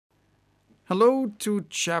Hello to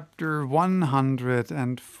chapter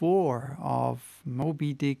 104 of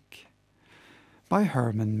Moby Dick by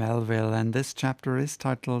Herman Melville, and this chapter is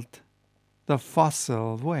titled The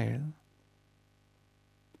Fossil Whale.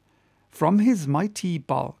 From his mighty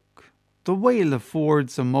bulk, the whale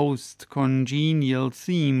affords a most congenial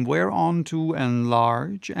theme whereon to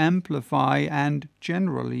enlarge, amplify, and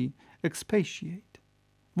generally expatiate.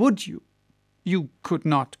 Would you? You could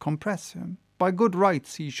not compress him. By good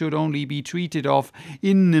rights he should only be treated of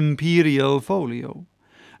in imperial folio,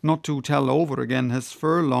 not to tell over again his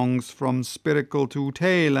furlongs from spiracle to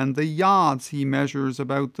tail, and the yards he measures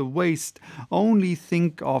about the waist. Only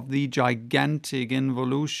think of the gigantic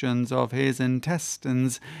involutions of his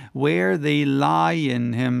intestines, where they lie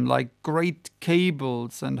in him like great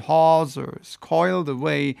cables and hawsers coiled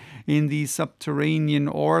away in the subterranean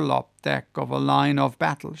orlop deck of a line of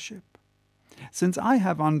battleship. Since I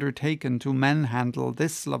have undertaken to manhandle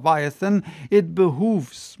this Leviathan, it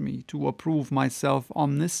behooves me to approve myself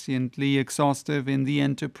omnisciently exhaustive in the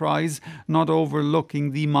enterprise, not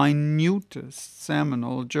overlooking the minutest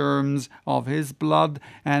seminal germs of his blood,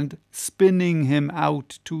 and spinning him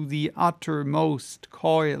out to the uttermost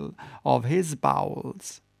coil of his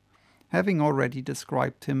bowels. Having already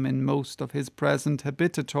described him in most of his present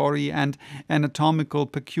habitatory and anatomical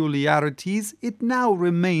peculiarities, it now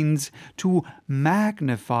remains to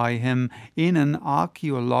magnify him in an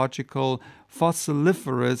archaeological,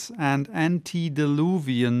 fossiliferous, and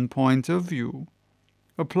antediluvian point of view.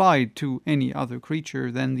 Applied to any other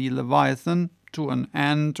creature than the Leviathan, to an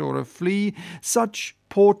ant or a flea, such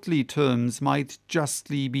portly terms might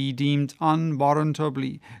justly be deemed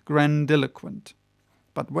unwarrantably grandiloquent.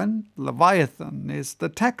 But when Leviathan is the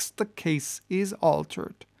text, the case is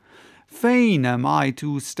altered. Fain am I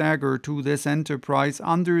to stagger to this enterprise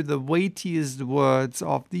under the weightiest words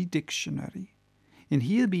of the dictionary. And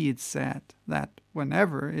here be it said that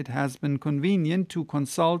whenever it has been convenient to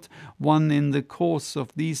consult one in the course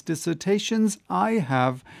of these dissertations, I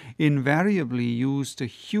have invariably used a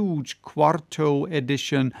huge quarto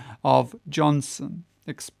edition of Johnson,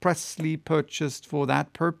 expressly purchased for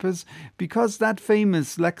that purpose, because that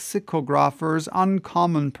famous lexicographer's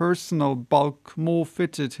uncommon personal bulk more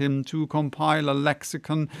fitted him to compile a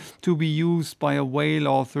lexicon to be used by a whale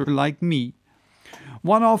author like me.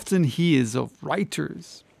 One often hears of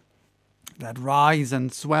writers that rise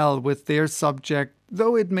and swell with their subject,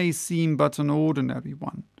 though it may seem but an ordinary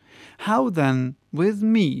one. How then with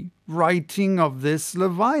me, writing of this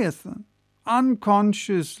Leviathan?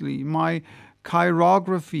 Unconsciously, my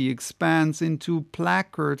chirography expands into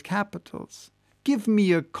placard capitals. Give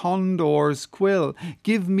me a condor's quill,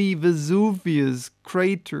 give me Vesuvius'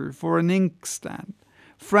 crater for an inkstand.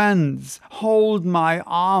 Friends, hold my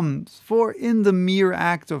arms, for in the mere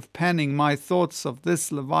act of penning my thoughts of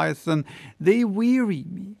this Leviathan, they weary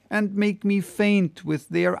me and make me faint with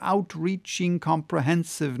their outreaching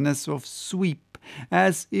comprehensiveness of sweep,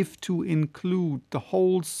 as if to include the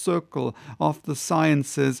whole circle of the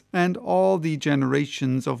sciences and all the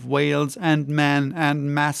generations of whales and men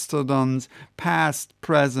and mastodons, past,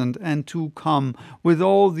 present, and to come, with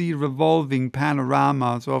all the revolving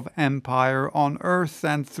panoramas of empire on earth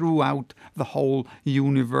and throughout the whole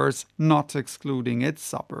universe, not excluding its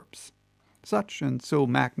suburbs. Such and so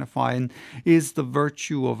magnifying is the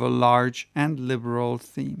virtue of a large and liberal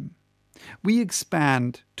theme. We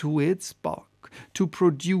expand to its bulk. To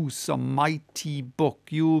produce a mighty book,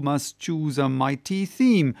 you must choose a mighty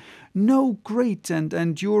theme. No great and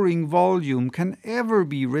enduring volume can ever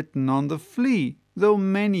be written on the flea, though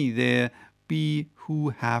many there be who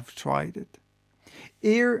have tried it.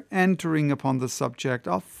 Ere entering upon the subject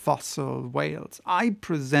of fossil whales, I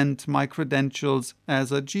present my credentials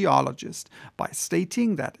as a geologist by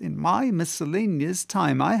stating that in my miscellaneous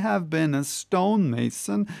time I have been a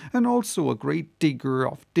stonemason and also a great digger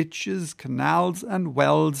of ditches, canals, and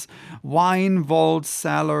wells, wine vaults,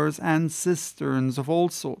 cellars, and cisterns of all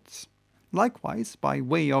sorts. Likewise, by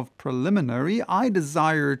way of preliminary, I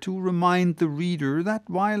desire to remind the reader that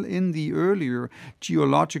while in the earlier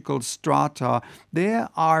geological strata there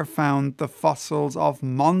are found the fossils of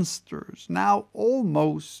monsters, now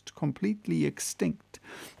almost completely extinct,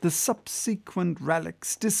 the subsequent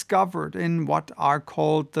relics discovered in what are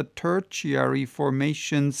called the tertiary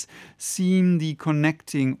formations seem the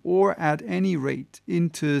connecting, or at any rate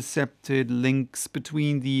intercepted, links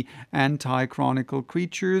between the anti-chronicle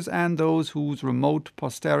creatures and those whose remote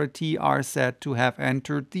posterity are said to have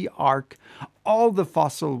entered the ark. All the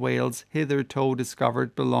fossil whales hitherto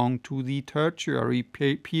discovered belong to the tertiary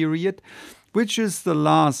period, which is the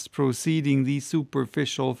last preceding the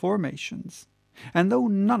superficial formations. And though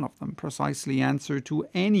none of them precisely answer to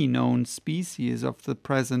any known species of the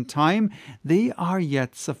present time, they are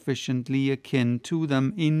yet sufficiently akin to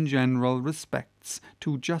them in general respects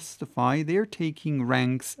to justify their taking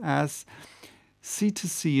ranks as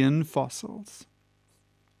Cetacean fossils.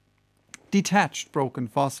 Detached broken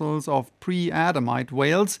fossils of pre-Adamite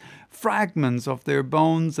whales, fragments of their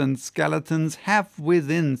bones and skeletons have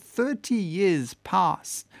within 30 years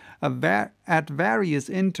past at various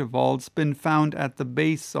intervals been found at the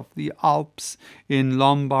base of the Alps in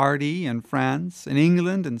Lombardy and France, in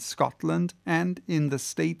England and Scotland, and in the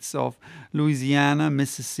states of Louisiana,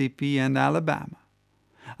 Mississippi, and Alabama.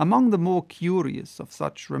 Among the more curious of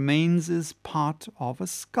such remains is part of a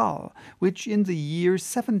skull, which in the year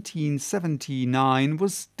 1779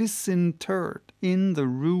 was disinterred in the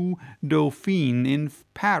Rue Dauphine in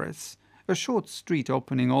Paris, a short street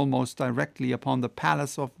opening almost directly upon the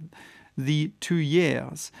palace of the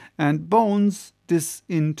Tuileries, and bones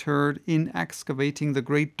disinterred in excavating the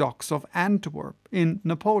great docks of Antwerp in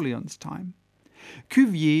Napoleon's time.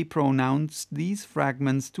 Cuvier pronounced these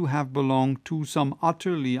fragments to have belonged to some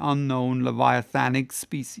utterly unknown leviathanic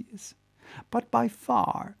species. But by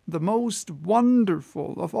far the most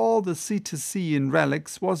wonderful of all the Cetacean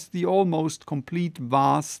relics was the almost complete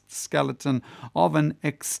vast skeleton of an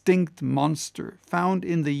extinct monster found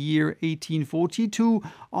in the year 1842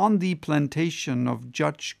 on the plantation of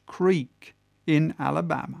Judge Creek in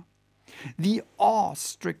Alabama. The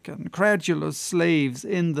awe-stricken, credulous slaves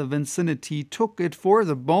in the vicinity took it for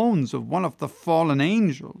the bones of one of the fallen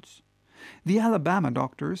angels. The Alabama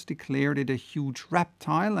doctors declared it a huge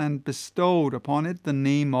reptile and bestowed upon it the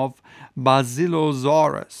name of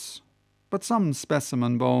Basilosaurus. But some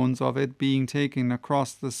specimen bones of it being taken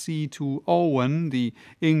across the sea to Owen, the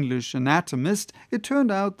English anatomist, it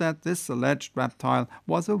turned out that this alleged reptile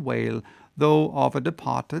was a whale, though of a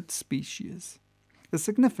departed species. A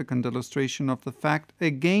significant illustration of the fact,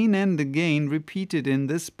 again and again repeated in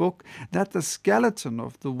this book, that the skeleton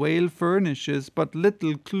of the whale furnishes but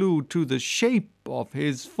little clue to the shape of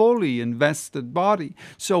his fully invested body.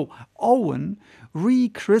 So Owen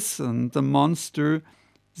rechristened the monster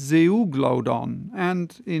Zeuglodon,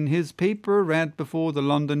 and in his paper read before the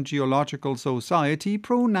London Geological Society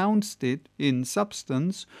pronounced it, in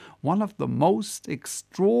substance, one of the most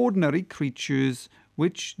extraordinary creatures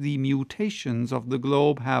which the mutations of the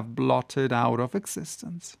globe have blotted out of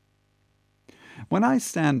existence. When I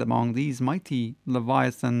stand among these mighty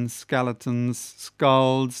leviathan skeletons,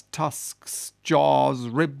 skulls, tusks, jaws,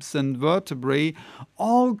 ribs, and vertebrae,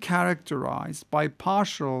 all characterized by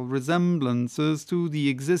partial resemblances to the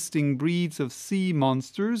existing breeds of sea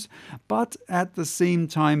monsters, but at the same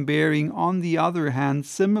time bearing on the other hand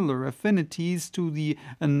similar affinities to the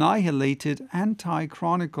annihilated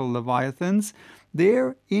anti-chronicle leviathans,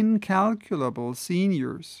 their incalculable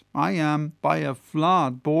seniors, I am by a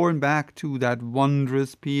flood borne back to that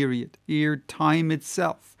wondrous period, ere time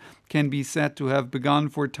itself can be said to have begun,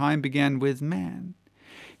 for time began with man.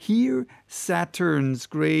 Here Saturn's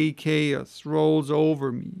grey chaos rolls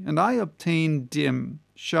over me, and I obtain dim,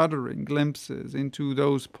 shuddering glimpses into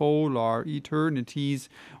those polar eternities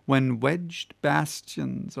when wedged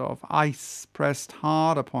bastions of ice pressed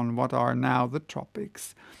hard upon what are now the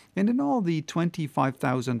tropics. And in all the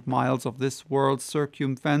 25,000 miles of this world's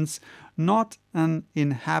circumference, not an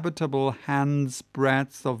inhabitable hand's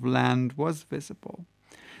breadth of land was visible.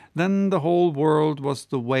 Then the whole world was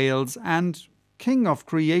the whale's, and, king of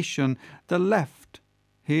creation, he left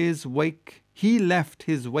his wake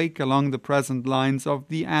along the present lines of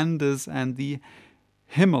the Andes and the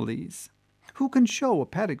Himalayas. Who can show a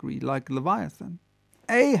pedigree like Leviathan?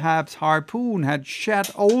 Ahab's harpoon had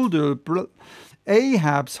shed older blood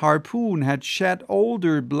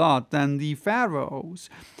than the Pharaoh's.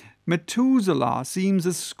 Methuselah seems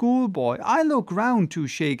a schoolboy. I look round to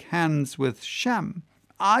shake hands with Shem.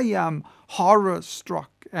 I am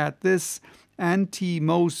horror-struck at this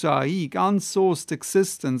anti-Mosaic, unsourced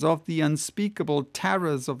existence of the unspeakable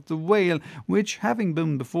terrors of the whale, which, having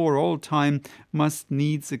been before all time, must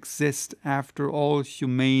needs exist after all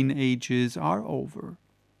humane ages are over.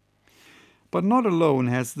 But not alone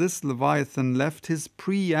has this Leviathan left his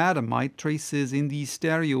pre-Adamite traces in the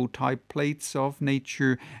stereotype plates of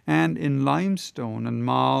nature, and in limestone and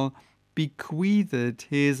marl bequeathed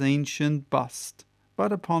his ancient bust,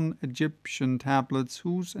 but upon Egyptian tablets,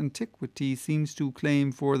 whose antiquity seems to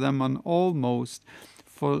claim for them an almost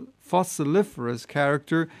fossiliferous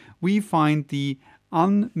character, we find the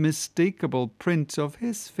unmistakable print of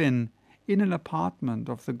his fin in an apartment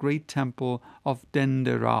of the great temple of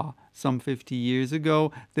Dendera. Some 50 years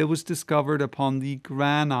ago, there was discovered upon the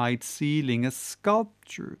granite ceiling a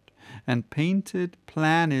sculptured and painted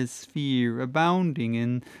planisphere abounding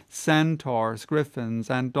in centaurs, griffins,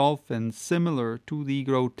 and dolphins, similar to the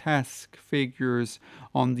grotesque figures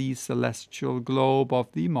on the celestial globe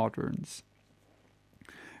of the moderns.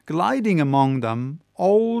 Gliding among them,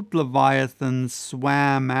 old leviathans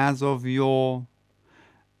swam as of yore.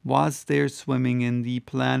 Was there swimming in the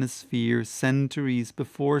planisphere centuries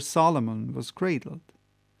before Solomon was cradled?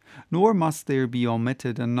 Nor must there be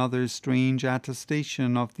omitted another strange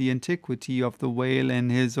attestation of the antiquity of the whale in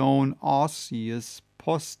his own osseous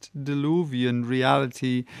post-diluvian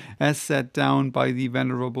reality as set down by the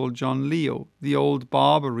venerable John Leo, the old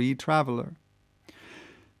Barbary traveller.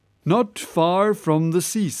 Not far from the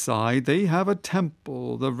seaside they have a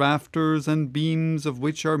temple, the rafters and beams of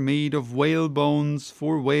which are made of whale bones,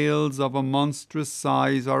 for whales of a monstrous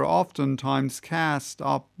size are oftentimes cast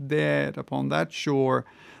up dead upon that shore.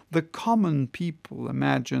 The common people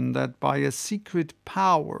imagine that by a secret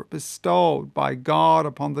power bestowed by God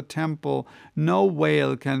upon the temple, no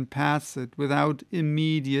whale can pass it without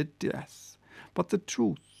immediate death. But the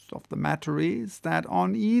truth of the matter is that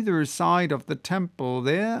on either side of the temple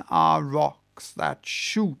there are rocks that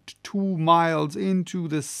shoot 2 miles into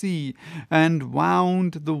the sea and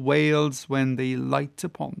wound the whales when they light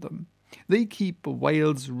upon them. They keep a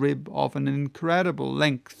whale's rib of an incredible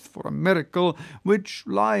length for a miracle, which,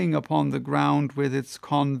 lying upon the ground with its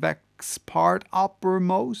convex part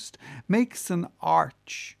uppermost, makes an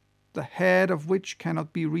arch, the head of which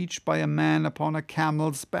cannot be reached by a man upon a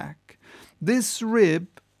camel's back. This rib,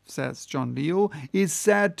 says John Leo, is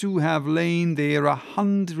said to have lain there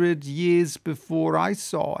 100 years before I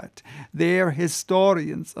saw it. Their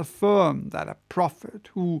historians affirm that a prophet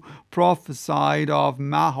who prophesied of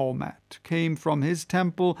Mahomet came from his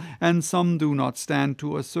temple, and some do not stand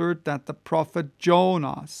to assert that the prophet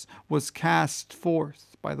Jonas was cast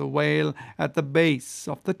forth by the whale at the base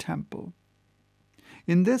of the temple.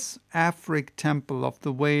 In this Afric temple of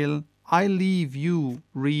the whale I leave you,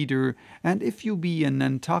 reader, and if you be a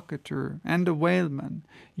Nantucketer and a whaleman,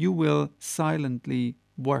 you will silently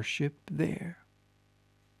worship there.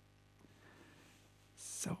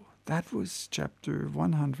 So that was chapter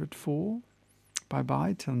 104.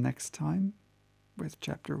 Bye-bye till next time with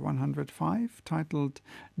chapter 105, titled,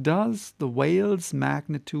 Does the Whale's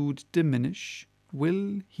Magnitude Diminish?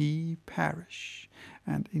 Will He Perish?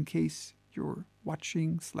 And in case you're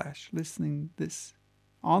watching/listening this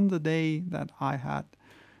on the day that I had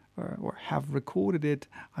or have recorded it,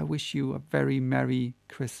 I wish you a very Merry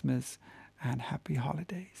Christmas and Happy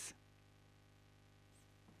Holidays.